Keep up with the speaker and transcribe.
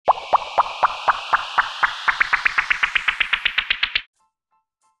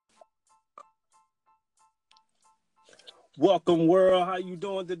Welcome, world. How you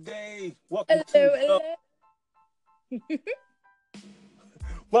doing today? Hello, hello.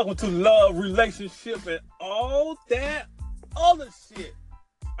 Welcome to love, relationship, and all that other shit.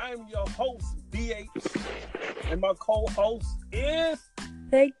 I'm your host, BH, and my co-host is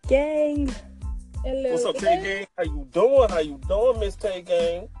Hey, gang. Hello. What's up, Tay Gang? How you doing? How you doing, Miss Tay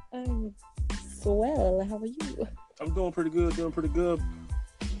Gang? I'm swell. How are you? I'm doing pretty good.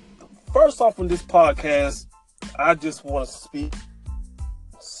 First off, on this podcast, I just want to speak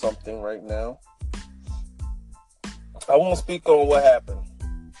something right now. I want to speak on what happened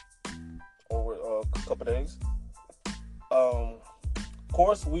over a couple days. Of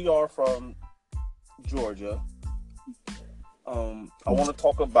course, we are from Georgia. I want to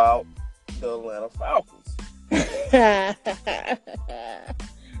talk about the Atlanta Falcons.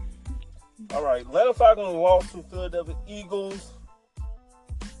 All right, Atlanta Falcons lost to Philadelphia Eagles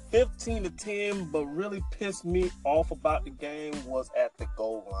 15-10, but really pissed me off about the game was at the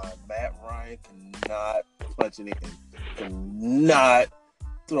goal line. Matt Ryan cannot punch it in, cannot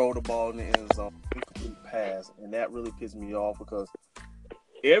throw the ball in the end zone, incomplete pass, and that really pissed me off because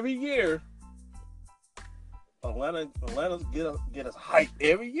every year Atlanta get us hyped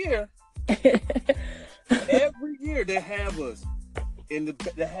every year. Every year they have us, and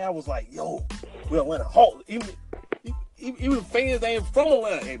they have us like, yo, we're Atlanta Hawks. Even fans that ain't from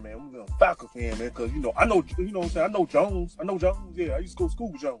Atlanta, hey man, we're a Falcons fan, man, because I know what I'm saying. I know Jones. Yeah, I used to go to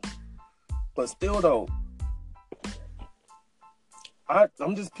school with Jones. But still though,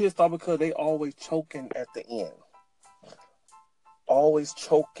 I'm just pissed off because they always choking at the end. Always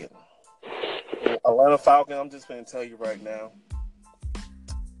choking. Atlanta Falcons, I'm just gonna tell you right now.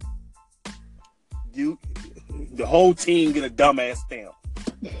 The whole team get a dumbass stamp.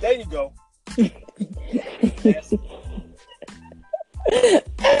 There you go.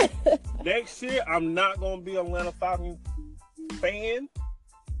 Next year, I'm not going to be an Atlanta Falcons fan.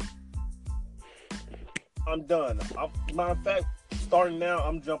 I'm done. Matter of fact, starting now,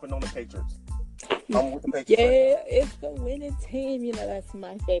 I'm jumping on the Patriots. I'm with the Patriots. Yeah, right, it's the winning team. That's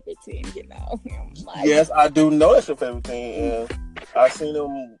my favorite team. Yes, I do know that's your favorite team, and I've seen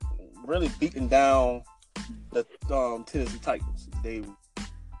them really beating down the Tennessee Titans. They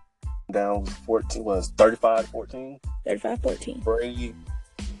down 35-14. 35-14. Brady.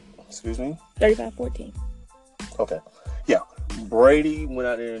 Excuse me? 35-14. Okay. Yeah. Brady went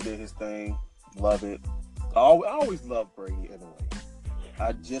out there and did his thing. Love it. I always loved Brady anyway.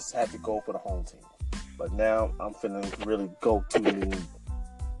 I just had to go for the home team. But now I'm finna really go to me.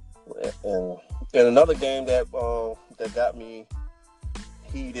 And another game that got me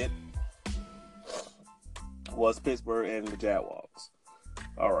heated was Pittsburgh and the Jaguars.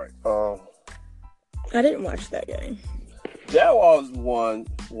 All right. I didn't watch that game. Jaguars won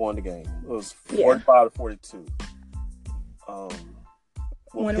the game. It was 45-42.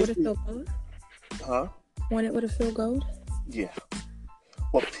 Won it with a field goal? Huh? Won it with a field goal? Yeah.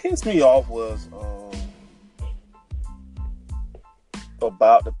 What pissed me off was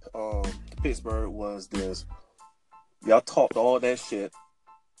about the Pittsburgh was this. Y'all talked all that shit.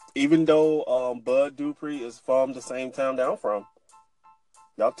 Even though Bud Dupree is from the same town that I'm from.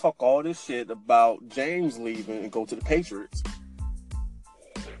 Y'all talk all this shit about James leaving and go to the Patriots.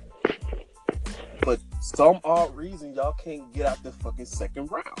 But some odd reason y'all can't get out the fucking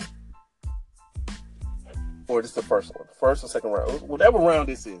second round. Or just the first one. First or second round. Whatever round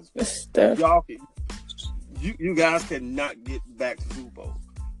this is. Y'all can, you guys cannot get back to Super Bowl.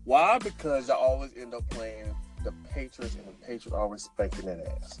 Why? Because y'all always end up playing the Patriots and the Patriots always spanking that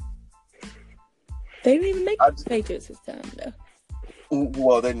ass. They didn't even make the Patriots this time though.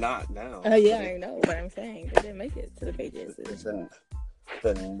 Well, they're not now. Oh, yeah, I know what I'm saying. They didn't make it to the Patriots.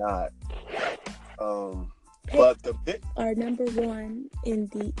 They're not. But the bit are number one in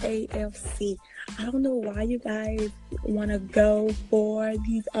the AFC. I don't know why you guys want to go for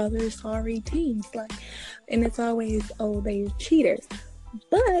these other sorry teams. And it's always, they're cheaters.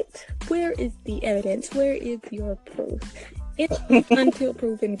 But where is the evidence? Where is your proof? It's until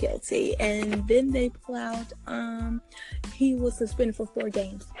proven guilty. And then they pull out, he was suspended for 4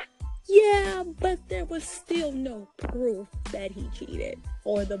 games. Yeah, but there was still no proof that he cheated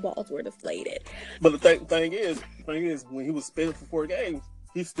or the balls were deflated. But the thing is, when he was suspended for 4 games,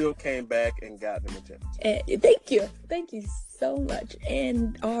 he still came back and got them a championship. Thank you so much.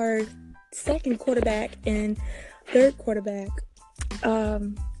 And our second quarterback and third quarterback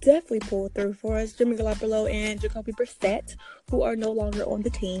definitely pulled through for us. Jimmy Garoppolo and Jacoby Brissett, who are no longer on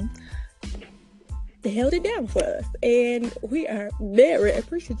the team. They held it down for us, and we are very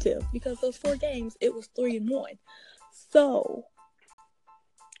appreciative because those 4 games, it was 3-1. So,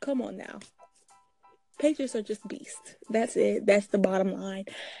 come on now. Patriots are just beasts. That's it. That's the bottom line.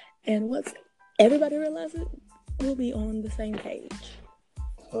 And once everybody realizes, we'll be on the same page.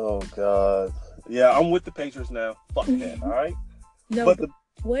 Oh God, yeah, I'm with the Patriots now. Fuck that, all right. No, but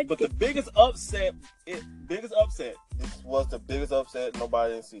the biggest upset. This was the biggest upset.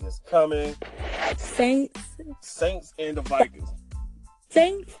 Nobody didn't see this coming. Saints and the Vikings.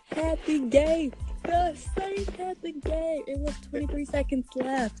 Saints had the game. The Saints had the game. It was 23 seconds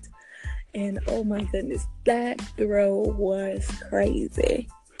left. And oh my goodness, that throw was crazy.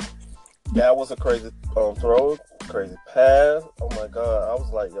 That was a crazy throw, crazy pass. Oh my God. I was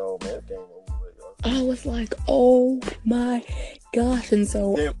like, yo, man, this game over with, yo. I was like, oh my gosh. And so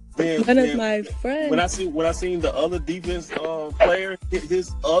one of my friends, when I seen the other defense player hit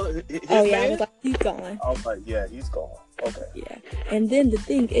his man, I was like, he's gone. I was like, yeah, he's gone. Okay. Yeah. And then the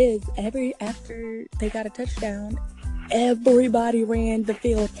thing is, after they got a touchdown, everybody ran the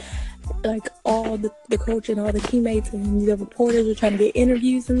field. Like all the coach and all the teammates and the reporters were trying to get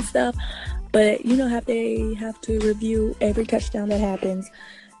interviews and stuff. But you know how they have to review every touchdown that happens.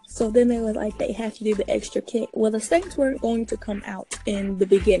 So then they were like, they have to do the extra kick. Well, the Saints weren't going to come out in the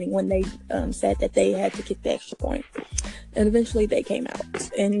beginning when they said that they had to kick the extra point. And eventually they came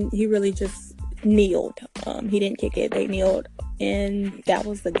out. And he really just kneeled. He didn't kick it. They kneeled. And that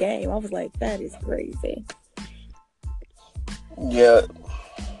was the game. I was like, that is crazy. Yeah.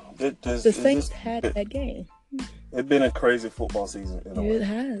 The Saints had that game. It's been a crazy football season. It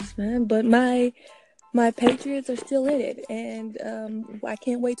has, man. But my Patriots are still in it, and I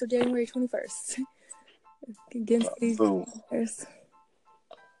can't wait till January 21st against these Jaguars.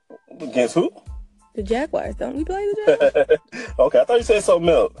 Against who? The Jaguars. Don't we play the Jaguars? Okay, I thought you said something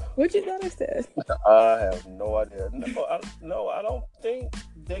else. What you thought I said? I have no idea. No, I don't think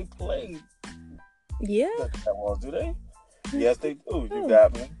they played. Yeah. The Jaguars, do they? Yes, they do. You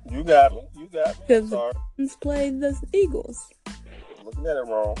got me. Because the Lions played the Eagles. Looking at it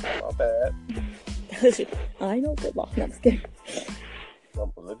wrong. My bad. I know football. No, I'm just kidding.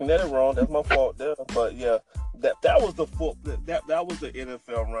 I'm looking at it wrong. That's my fault there. But yeah, that was the that was the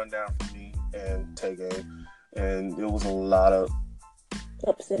NFL rundown for me and Tay Game, and it was a lot of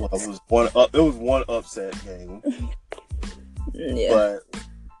upsets. Well, it was one upset game. Yeah. But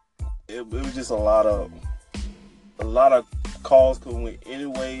it was just a lot of calls could win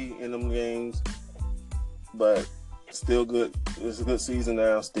anyway in them games, but still good. It's a good season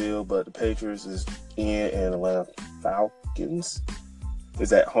now still, but the Patriots is in, and Atlanta Falcons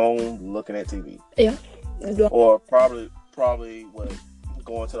is at home looking at TV. Yeah. Or probably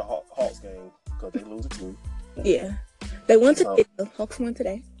going to the Hawks game because they lose it too. Yeah. They won today. The Hawks won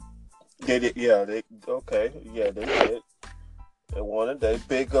today. They did. Yeah. They did. They won it. They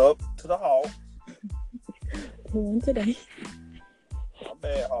big up to the Hawks. They won today. My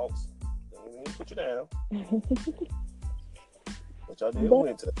bad, Hawks. Didn't even put you down. But y'all did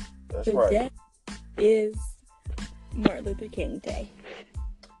win today. That's right. That is Martin Luther King Day.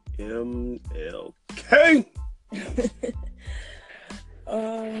 MLK.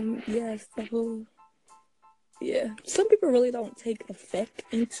 Yes, yeah. Some people really don't take effect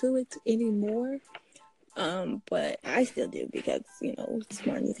into it anymore. But I still do because, it's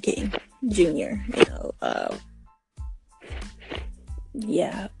Martin Luther King Jr.,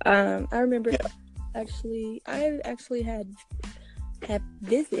 Yeah. I remember I actually had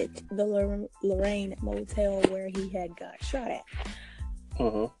visit the Lorraine Motel where he had got shot at.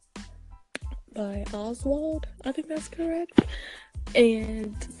 Mm-hmm. By Oswald, I think that's correct.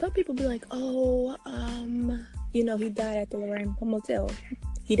 And some people be like, he died at the Lorraine Motel.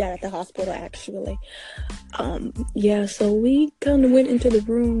 He died at the hospital, actually. So we kind of went into the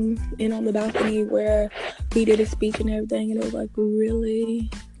room and on the balcony where he did his speech and everything, and it was like really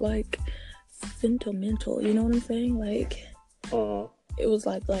sentimental. You know what I'm saying? It was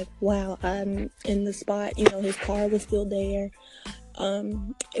like wow, I'm in the spot. His car was still there.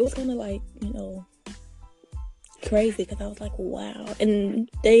 It was kind of crazy because I was like, wow. And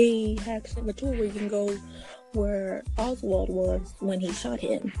they actually have a tour where you can go where Oswald was when he shot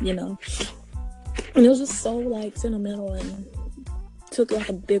him, And it was just so sentimental and took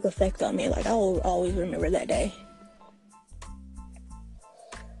a big effect on me. I will always remember that day.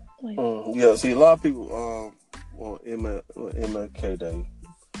 See, a lot of people on MLK Day.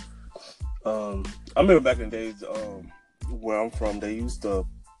 I remember back in the days where I'm from, they used to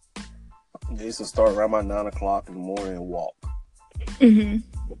start around about 9 o'clock in the morning and walk. Mm-hmm.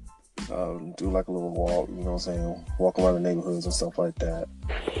 Do a little walk, you know what I'm saying? Walk around the neighborhoods and stuff like that.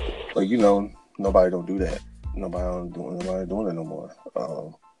 But nobody don't do that. Nobody doing it no more.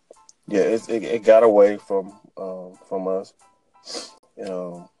 It got away from us.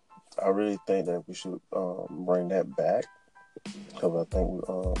 I really think that we should bring that back because I think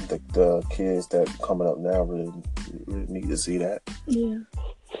the kids that coming up now really need to see that. Yeah.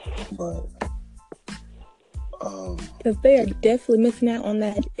 But because they are definitely missing out on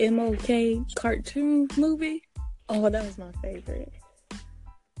that MLK cartoon movie. Oh, that was my favorite.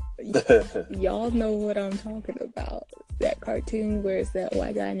 Y'all know what I'm talking about. That cartoon where it's that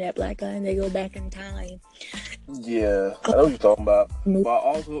white guy and that black guy and they go back in time. Yeah, I know what you're talking about. But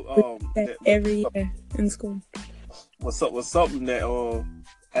also, every year in school. Was something that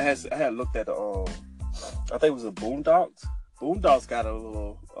I had looked at I think it was a Boondocks. Boondocks got a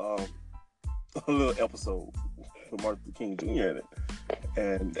little episode with Martin Luther King Jr. in it.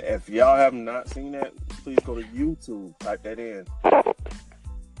 And if y'all have not seen that, please go to YouTube, type that in.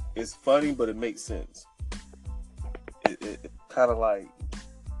 It's funny, but it makes sense. It kind of like,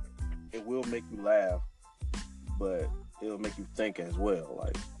 it will make you laugh, but it'll make you think as well.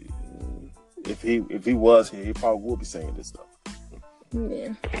 Like, if he was here, he probably would be saying this stuff.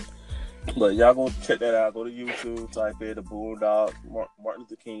 Yeah. But y'all go check that out. Go to YouTube, type in the Bulldog, Martin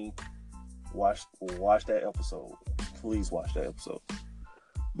Luther King. Watch that episode. Please watch that episode.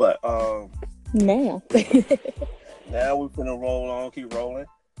 But now we're gonna roll on, keep rolling.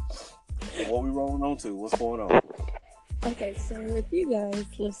 What we rolling on to? What's going on? Okay, so if you guys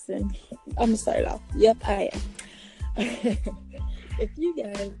listen, I'm gonna start off. Yep, I am. If you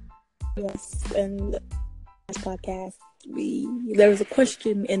guys listen to this podcast, there was a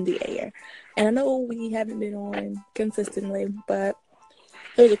question in the air, and I know we haven't been on consistently, but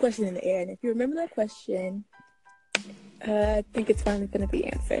there was a question in the air, and if you remember that question, I think it's finally going to be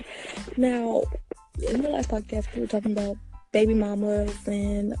answered. Now, in the last podcast, we were talking about baby mamas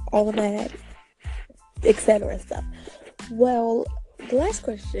and all of that, etc. stuff. Well, the last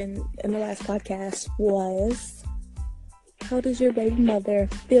question in the last podcast was, how does your baby mother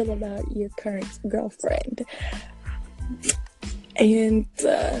feel about your current girlfriend? And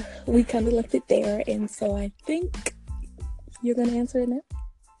we kind of left it there, and so I think you're going to answer it now.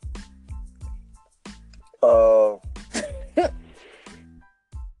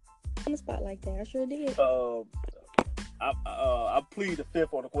 On the spot like that, I sure did. I plead the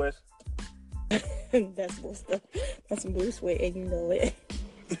fifth on the question. That's some stuff. That's some blue sweat, and you know it.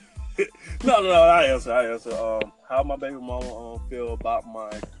 No, I answer. How my baby mama feel about my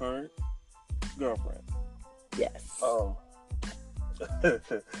current girlfriend? Yes. Why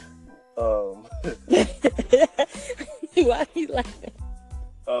are you laughing?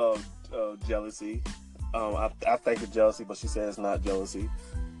 Jealousy. I think it's jealousy, but she says it's not jealousy.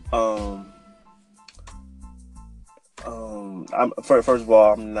 First of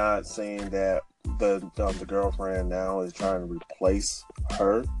all, I'm not saying that the girlfriend now is trying to replace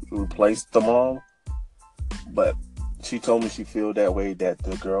the mom, but she told me she feel that way, that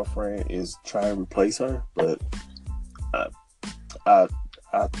the girlfriend is trying to replace her. But I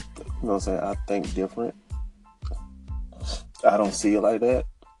you know what I'm saying, I think different. I don't see it like that.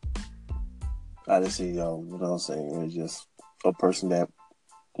 I just see, you know what I'm saying, it's just a person that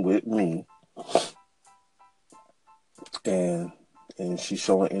with me, and she's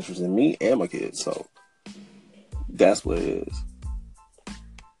showing interest in me and my kids, so that's what it is.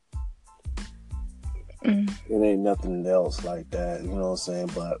 It ain't nothing else like that, you know what I'm saying.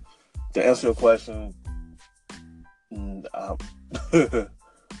 But to answer your question,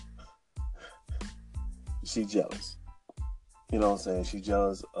 she's jealous. You know what I'm saying? She's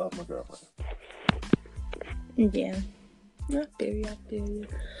jealous of my girlfriend. Yeah. I feel you.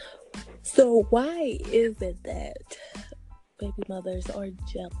 So why is it that baby mothers are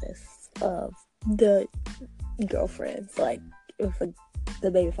jealous of the girlfriends? Like, if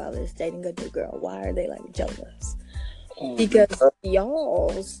the baby father is dating a new girl, why are they like jealous? Because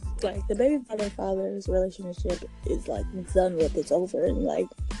y'all's, like, the baby father's relationship is like done with, it's over, and like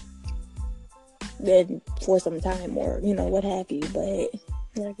then for some time, or you know what have you. But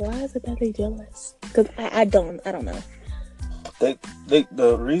like, why is it that they jealous? Because I don't know.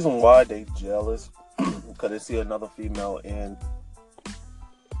 The reason why they jealous because they see another female in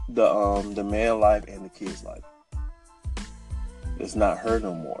the man life and the kid's life. It's not her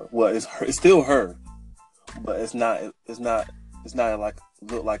no more. Well, it's still her, but it's not like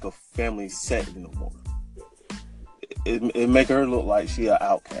look like a family setting no more. It make her look like she an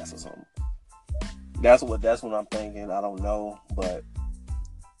outcast or something. That's what I'm thinking. I don't know, but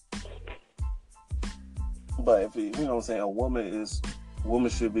if you know what I'm saying, a woman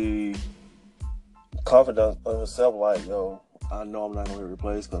should be confident of herself. Like, yo, I know I'm not gonna get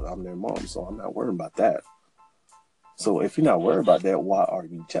replaced because I'm their mom, so I'm not worried about that. So if you're not worried about that, why are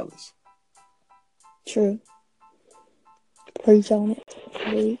you jealous? True. Preach on it.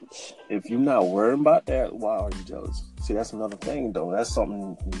 Preach. If you're not worrying about that, why are you jealous? See, that's another thing, though. That's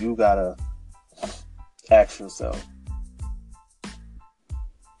something you gotta ask yourself.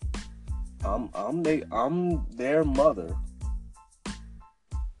 I'm their mother.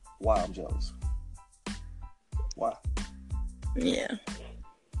 Why I'm jealous? Why? Yeah.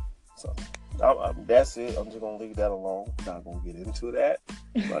 So that's it. I'm just gonna leave that alone. Not gonna get into that,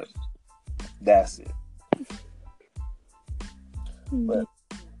 but that's it. But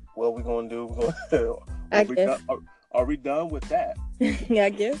what we gonna do? Are we done with that? I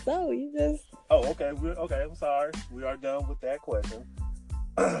guess so. You just. Oh, okay. Okay. I'm sorry. We are done with that question.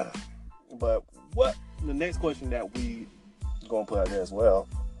 But what the next question that we gonna put out there as well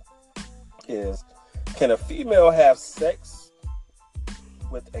is: can a female have sex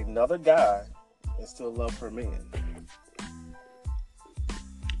with another guy and still love her man?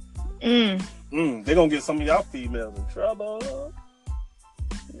 They're gonna get some of y'all females in trouble.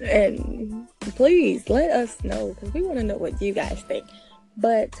 And please let us know, because we want to know what you guys think.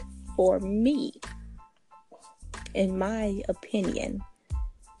 But for me, in my opinion,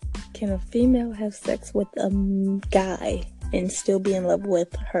 can a female have sex with a guy and still be in love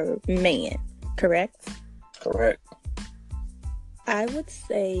with her man? Correct? Correct. I would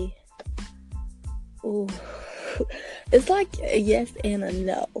say, ooh, it's like a yes and a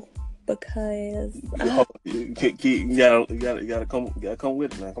no. Because you gotta come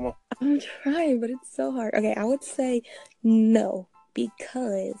with it, man. Come on. I'm trying, but it's so hard. Okay, I would say no,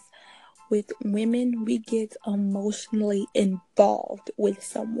 because with women we get emotionally involved with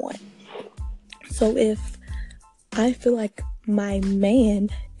someone. So if I feel like my man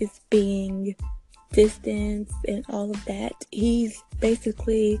is being distant and all of that, he's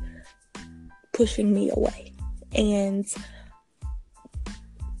basically pushing me away, and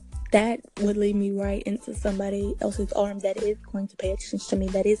that would lead me right into somebody else's arm that is going to pay attention to me,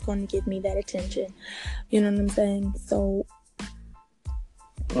 that is going to give me that attention. You know what I'm saying? So,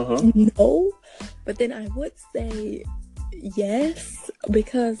 no. But then I would say yes,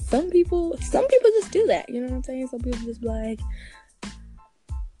 because some people just do that. You know what I'm saying? Some people just be like,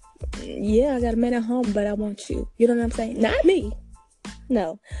 yeah, I got a man at home, but I want you. You know what I'm saying? Not me.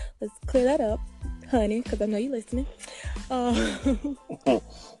 No. Let's clear that up, honey, because I know you're listening.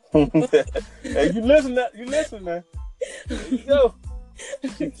 Hey, you listen, man. There you go.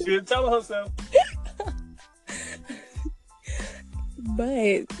 She's telling herself.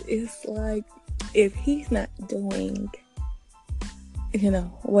 But it's like, if he's not doing,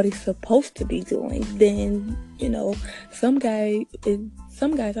 what he's supposed to be doing, then, some guys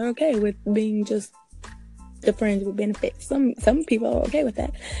are okay with being just the friends with benefits. Some people are okay with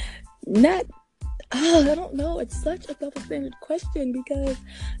that. I don't know. It's such a double standard question, because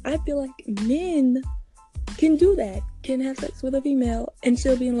I feel like men can do that, can have sex with a female and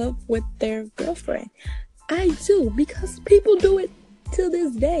still be in love with their girlfriend. I do, because people do it till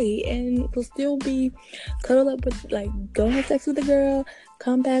this day and will still be cuddled up with, go have sex with a girl,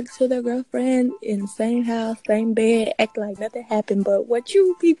 come back to their girlfriend in the same house, same bed, act like nothing happened. But what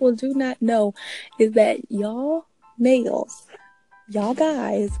you people do not know is that y'all males, y'all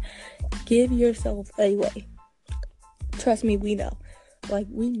guys, give yourself away. Trust me, we know.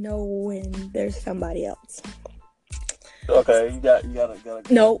 We know when there's somebody else. Okay, you gotta.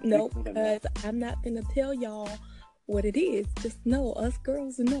 No, because I'm not gonna tell y'all what it is. Just know, us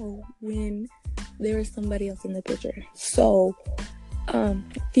girls know when there is somebody else in the picture. So,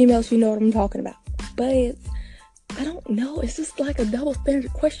 females, you know what I'm talking about. But I don't know. It's just like a double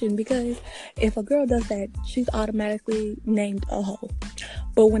standard question, because if a girl does that, she's automatically named a hoe.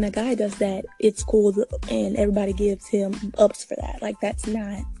 But when a guy does that, it's cool and everybody gives him ups for that. That's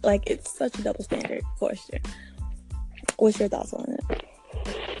not, it's such a double standard question. What's your thoughts on it?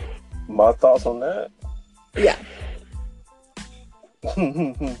 My thoughts on that? Yeah.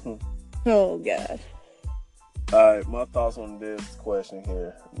 Oh, God. All right, my thoughts on this question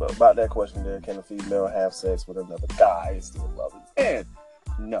here. About that question there, can a female have sex with another guy and still love him? And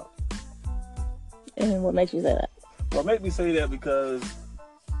no. And what makes you say that? Well, make me say that because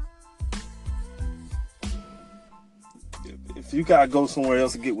if you gotta go somewhere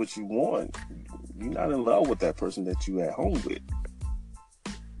else to get what you want, you're not in love with that person that you at home with.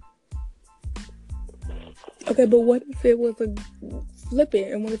 Okay, but what if it was a flip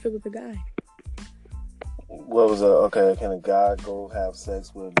it, and what if it was a guy? What was okay? Can a guy go have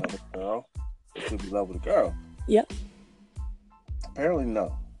sex with another girl to be in love with a girl? Yep. Apparently,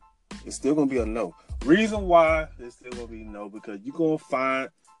 no. It's still gonna be a no. Reason why it's still gonna be no, because you're gonna find,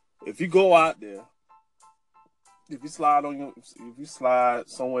 if you go out there, if you slide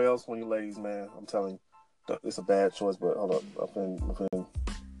somewhere else on your ladies, man, I'm telling you, It's a bad choice, but hold up.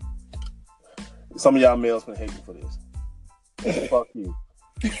 Some of y'all males can hate me for this. Fuck you.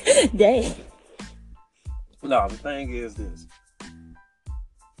 Dang. No, the thing is this.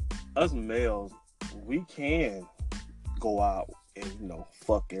 Us males, we can go out and,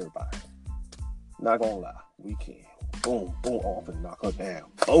 fuck everybody. Not gonna lie. We can. Boom, boom, off and knock her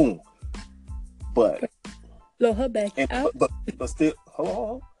down. Boom. But blow her back out. But still, hold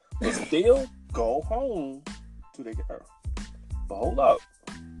on. But still go home to the girl. But hold up.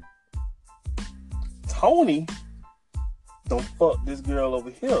 Tony don't fuck this girl over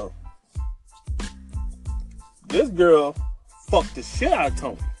here. This girl fucked the shit out of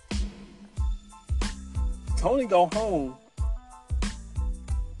Tony. Tony go home,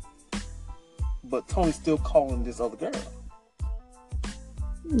 but Tony's still calling this other girl.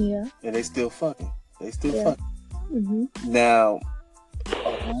 Yeah. And they still fucking. Fucking. Mm-hmm. Now,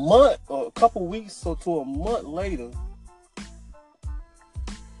 a month or a couple weeks or to a month later,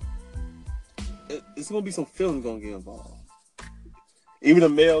 it's gonna be some feelings gonna get involved. Even the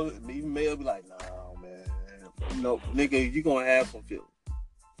male be like, nah, man, nigga, you gonna have some feelings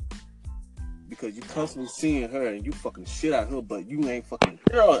because you constantly seeing her and you fucking shit out of her, but you ain't fucking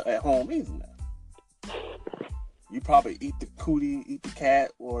girl at home either now. You probably eat the cootie, eat the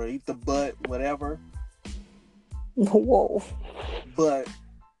cat, or eat the butt, whatever. Whoa. But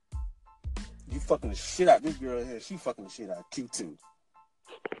you fucking the shit out of this girl here. She fucking the shit out of Q2.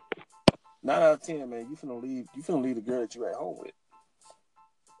 9 out of 10, man. You finna leave the girl that you at home with.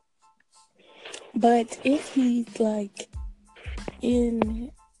 But if he's like in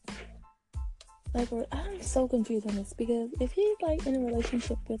I'm so confused on this because if he's like in a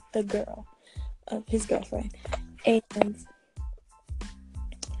relationship with the girl, his girlfriend, and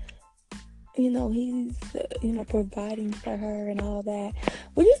he's providing for her and all that,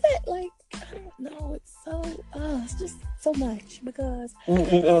 would you say like I don't know? It's just so much because you know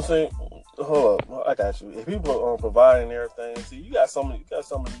what I'm saying. Hold up, I got you. If people providing everything, see, you got some of these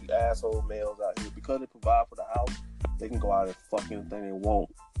asshole males out here because they provide for the house, they can go out and fuck anything they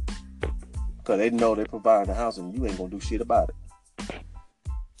want because they know they provide the house and you ain't gonna do shit about it.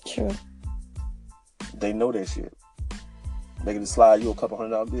 True. They know that shit. They can just slide you a couple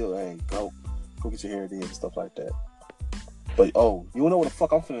 $100 bill. Hey, go get your hair did and stuff like that. But you know what the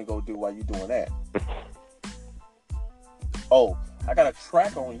fuck I'm finna go do while you doing that? Oh, I got a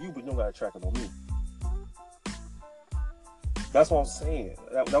track on you, but you don't got a track on me. That's what I'm saying.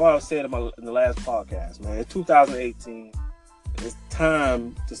 That's what I said in the last podcast, man. It's 2018. It's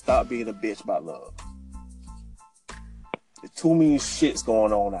time to stop being a bitch about love. There's too many shits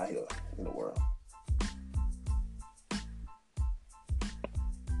going on out here in the world.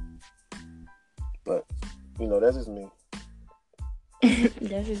 But, that's just me.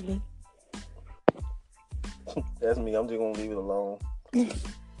 That's just me. That's me. I'm just gonna leave it alone.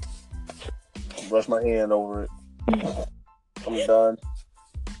 Brush my hand over it. I'm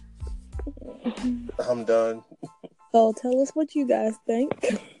done. So tell us what you guys think,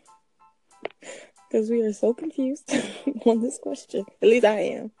 because we are so confused on this question. At least I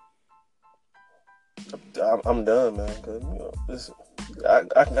am. I'm done, man. Cause I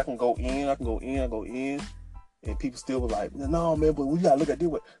can go in, and people still were like, "No, man, but we gotta look at this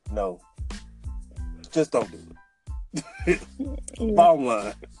way." No, just don't do it. Bottom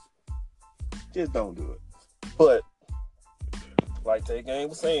line, just don't do it. But like Tay Gang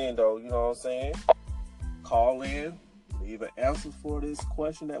was saying, though, you know what I'm saying? Call in, leave an answer for this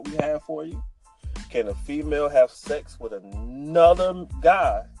question that we have for you. Can a female have sex with another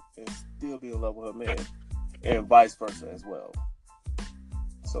guy and still be in love with her man, and vice versa as well?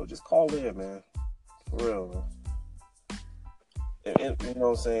 So just call in, man. For real, man. And you know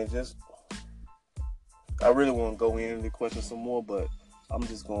what I'm saying? I really want to go in the question some more, but I'm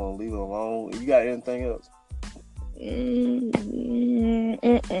just going to leave it alone. You got anything else?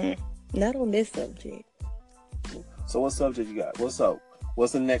 Not on this subject. So what subject you got? What's up?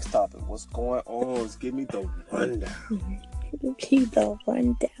 What's the next topic? What's going on? Just give me the rundown. Keep the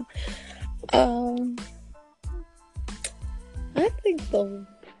rundown. I think the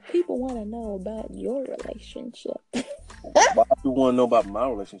people want to know about your relationship. Why do you want to know about my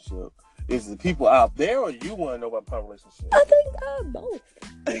relationship? Is the people out there, or you want to know about my relationship? I think both.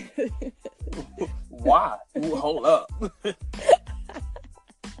 Why? Hold up.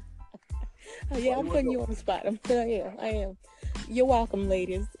 Oh, yeah, I'm putting you on the spot. I am. You're welcome,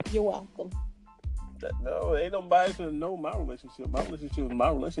 ladies. You're welcome. No, ain't nobody gonna know my relationship. My relationship is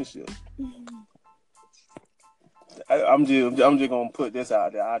my relationship. I'm just gonna put this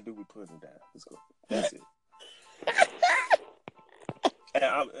out there. I do be putting it down. Let's go. That's it.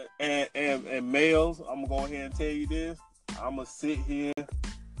 And and males, I'm gonna go ahead and tell you this. I'm gonna sit here.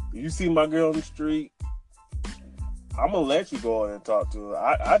 You see my girl on the street, I'm gonna let you go in and talk to her.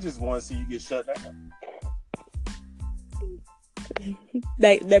 I just want to see you get shut down.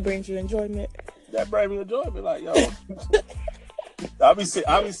 That brings you enjoyment. That brings me enjoyment. Like, yo, I be sitting,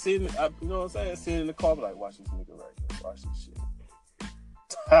 you know what I'm saying, sitting in the car, be like, watch this nigga right here, watch this shit.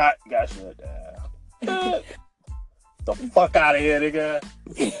 Got shut down. The fuck out of here, nigga.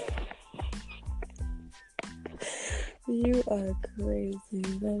 You are crazy.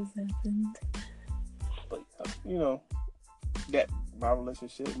 What has happened? But you know, that my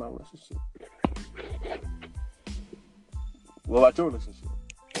relationship. What about your relationship?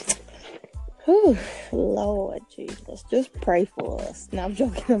 Whew, Lord Jesus, just pray for us. No, I'm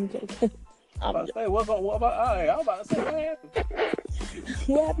joking. I'm about to say, what about? I'm about to say, what happened?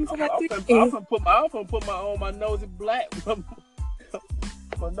 What happened to my I'm gonna put my nosy black,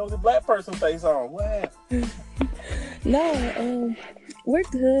 my nosy black person face on. What happened? No, we're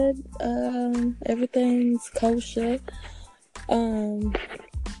good. Everything's kosher.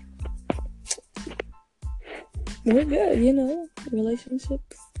 We're good, you know.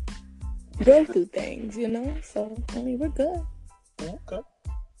 Relationships go through things, you know. So I mean, we're good.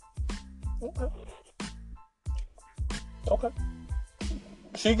 Okay.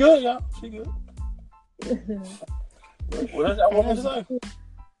 She good, y'all. She good. What else I want me to say?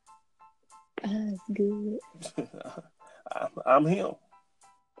 That's good. I'm him.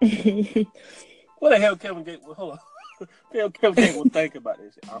 What the hell Kevin Gates? Hold on. Kevin Gates will think about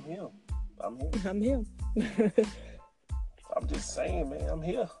this shit. I'm him. I'm him. I'm just saying, man. I'm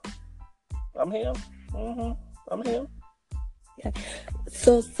here. I'm him. I'm him. Yeah.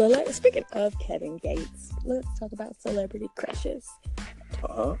 So speaking of Kevin Gates, let's talk about celebrity crushes.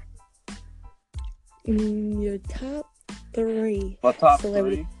 Your top 3. My top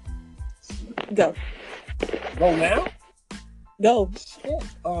celebrity. 3. Go now. Go. Shit.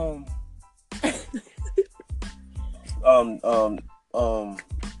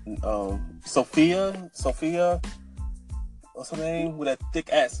 Sophia. What's her name with that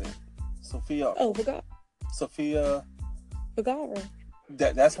thick accent? Sophia. Oh, forgot. Sophia. Vergara.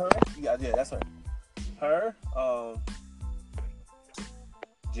 That's her. Yeah, that's her. Her.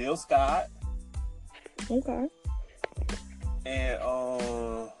 Jill Scott. Okay. And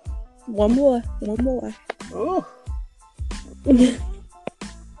one more. Ooh.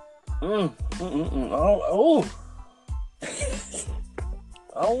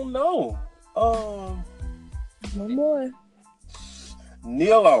 I don't know. One more.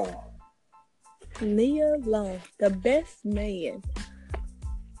 Neil Long, the best man.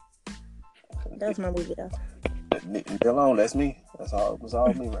 That's my movie though. Neil Long, that's me. That's all. It was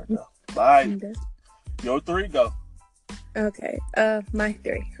all me right now. All right. Your 3, go. Okay. My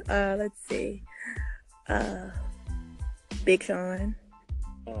 3. Let's see. Big Sean.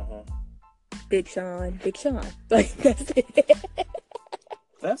 Big Sean. Like that's it.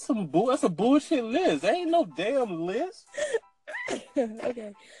 That's a bullshit list. There ain't no damn list.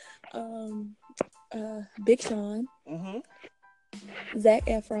 Okay. Big Sean. Zac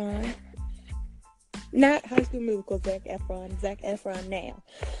Efron. Not High School Musical Zac Efron. Zac Efron now.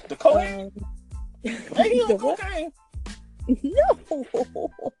 The cocaine? Hey, he on cocaine? No.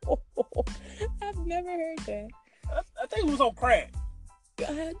 I've never heard that. I think he was on crack.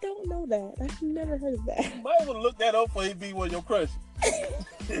 I don't know that. I've never heard of that. You might want to look that up before he be one of your crushes.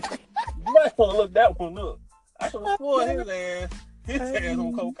 You might want to look that one up. I can afford his ass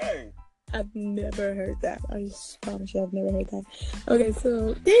on cocaine. I've never heard that. I just promise you I've never heard that. Okay,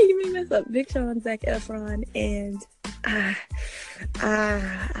 so you made me mess up. Big Sean, Zac Efron, and I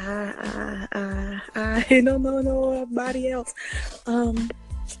don't know nobody else.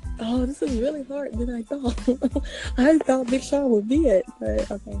 Oh, this is really hard than I thought. I thought Big Sean would be it, but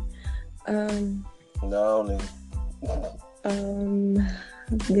okay. No.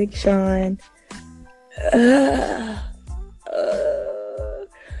 Big Sean.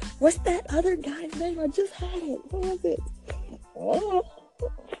 What's that other guy's name? I just had it. What was it?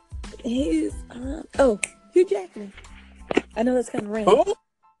 He's Hugh Jackman. I know that's kind of random. Who?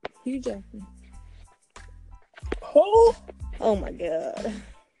 Hugh Jackman. Who? Oh my god.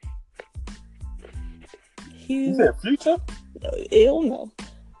 You said Future? Hell no.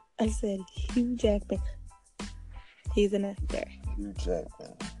 I said Hugh Jackman. He's an actor. Hugh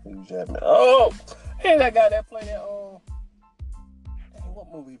Jackman. Oh, hey, that guy that played that. What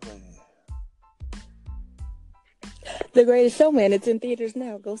movie he played in? The Greatest Showman. It's in theaters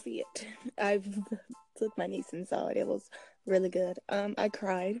now. Go see it. I took my niece and saw it. It was really good. I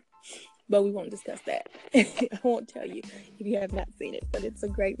cried but we won't discuss that. I won't tell you if you have not seen it, but it's a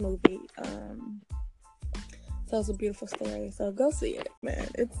great movie. Tells a beautiful story, so go see it, man.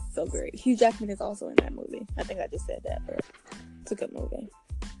 It's so great. Hugh Jackman is also in that movie. I think I just said that, but it's a good movie.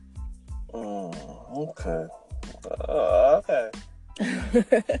 Okay. Okay.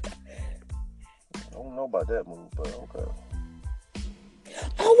 I don't know about that movie, but okay.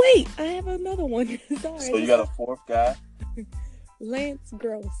 Oh wait, I have another one. Sorry. So you got a fourth guy? Lance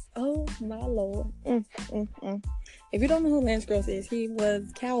Gross. Oh my lord. If you don't know who Lance Gross is, he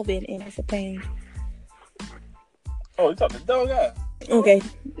was Calvin in Ace of Pain. Oh, you talking the dumb guy? Okay,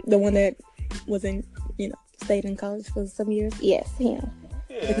 the one that was in, stayed in college for some years. Yes, him.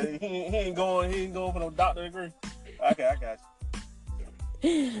 Yeah, he ain't going for no doctor degree. Okay, I got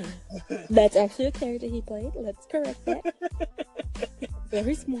you. That's actually a character he played. Let's correct that.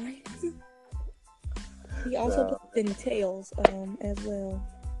 Very smart. He also played in Tales as well.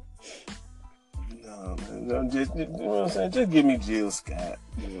 No, man. Just, you know what I'm saying? Just give me Jill Scott.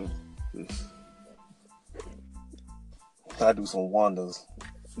 I do some wonders.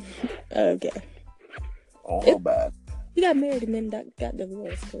 Okay. On her back. You got married and then got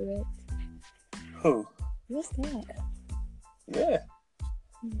divorced, correct? Who? What's that? Yeah.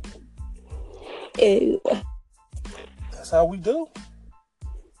 Ew. That's how we do.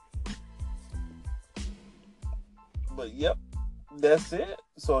 But yep, that's it.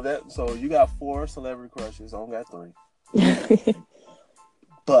 So you got 4 celebrity crushes. I only got 3.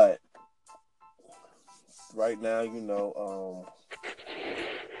 But right now,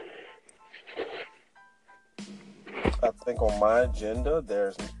 I think on my agenda,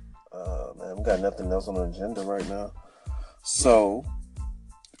 there's man, we got nothing else on the agenda right now. So,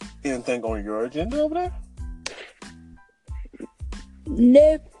 anything on your agenda over there?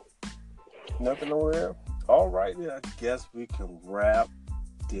 Nope. Nothing over there? All right, then I guess we can wrap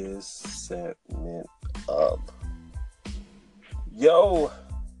this segment up. Yo,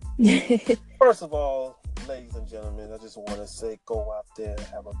 first of all, ladies and gentlemen, I just want to say go out there and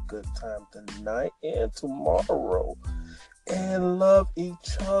have a good time tonight and tomorrow. And love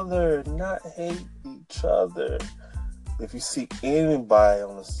each other, not hate each other. If you see anybody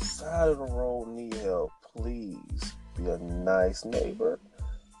on the side of the road need help, please be a nice neighbor.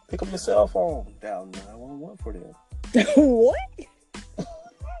 Pick up your cell phone, dial 911 for them. What?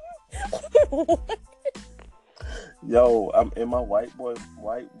 What? Yo, I'm in my white boy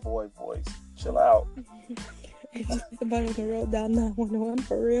voice. Chill out. Somebody on the road down 911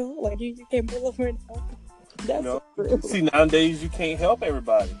 for real? Like you can't pull over and help. That's true. See, nowadays you can't help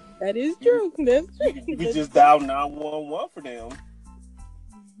everybody. That is true. That's true. You can just dial 911 for them.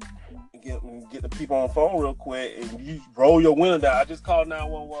 Get the people on the phone real quick, and you roll your window down. I just called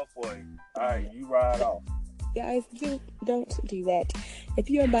 911 for you. All right, you ride off. Guys, you don't do that.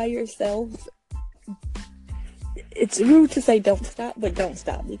 If you're by yourself, it's rude to say don't stop, but don't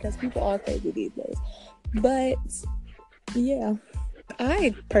stop because people are crazy these days. But yeah,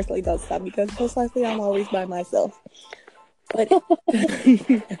 I personally don't stop because most likely I'm always by myself. But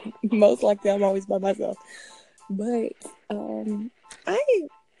most likely I'm always by myself. But I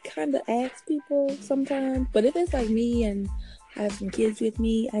kind of ask people sometimes, but if it's like me and I have some kids with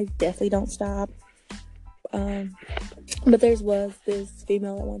me, I definitely don't stop. But there was this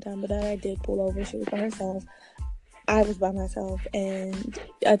female at one time, but I did pull over. She was by herself. I was by myself, and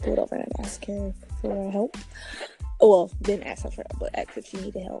I pulled over and asked her for help. Well, didn't ask her for help, but asked if she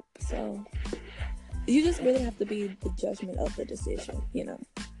needed help. So you just really have to be the judgment of the decision,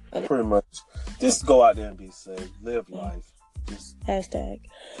 Pretty much. Just go out there and be safe. Live life. Hashtag.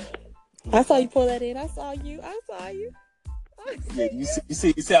 I saw you pull that in. I saw you. Yeah, you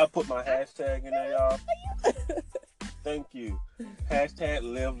see I put my hashtag in there, y'all. Thank you. Hashtag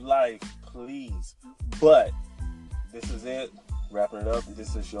live life, please. But this is it. Wrapping it up.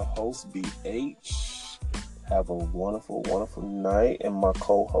 This is your host, BH. Have a wonderful, wonderful night. And my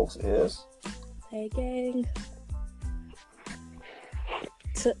co-host is... Hey, gang.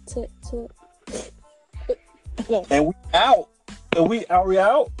 And we out. We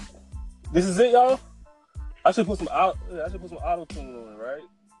out. This is it, y'all. I should put some auto tune on it, right?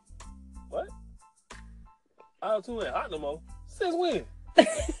 What? Auto tune ain't hot no more. Since when?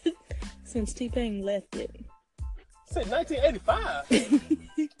 Since T-Pain left it. Since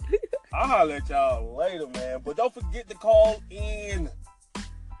 1985. I'll holler at y'all later, man. But don't forget to call in.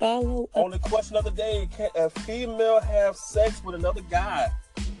 Follow up. On the question of the day: can a female have sex with another guy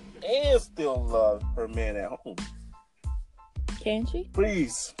and still love her man at home? Can she?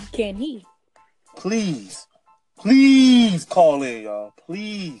 Please. Can he? Please call in, y'all.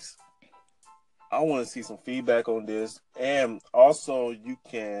 Please. I want to see some feedback on this. And also, you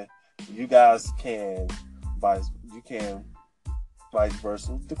can you guys can vice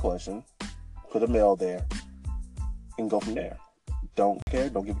versa the question, put a mail there, and go from there. Don't care,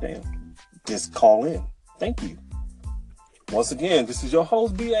 don't give a damn. Just call in. Thank you. Once again, this is your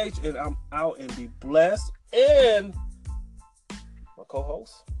host BH, and I'm out, and be blessed. And my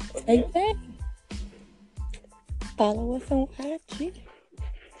co-host. Again. Hey. Follow us on IG.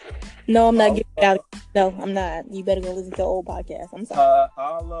 No, I'm not giving it out. No, I'm not. You better go listen to old podcasts. I'm sorry.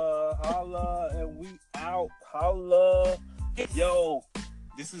 Holla, and we out. Holla. Yo,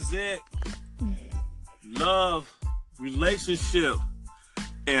 this is it. Love, relationship,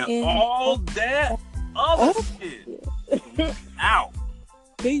 and all that other shit. We out.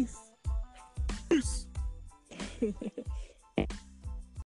 Peace. Peace.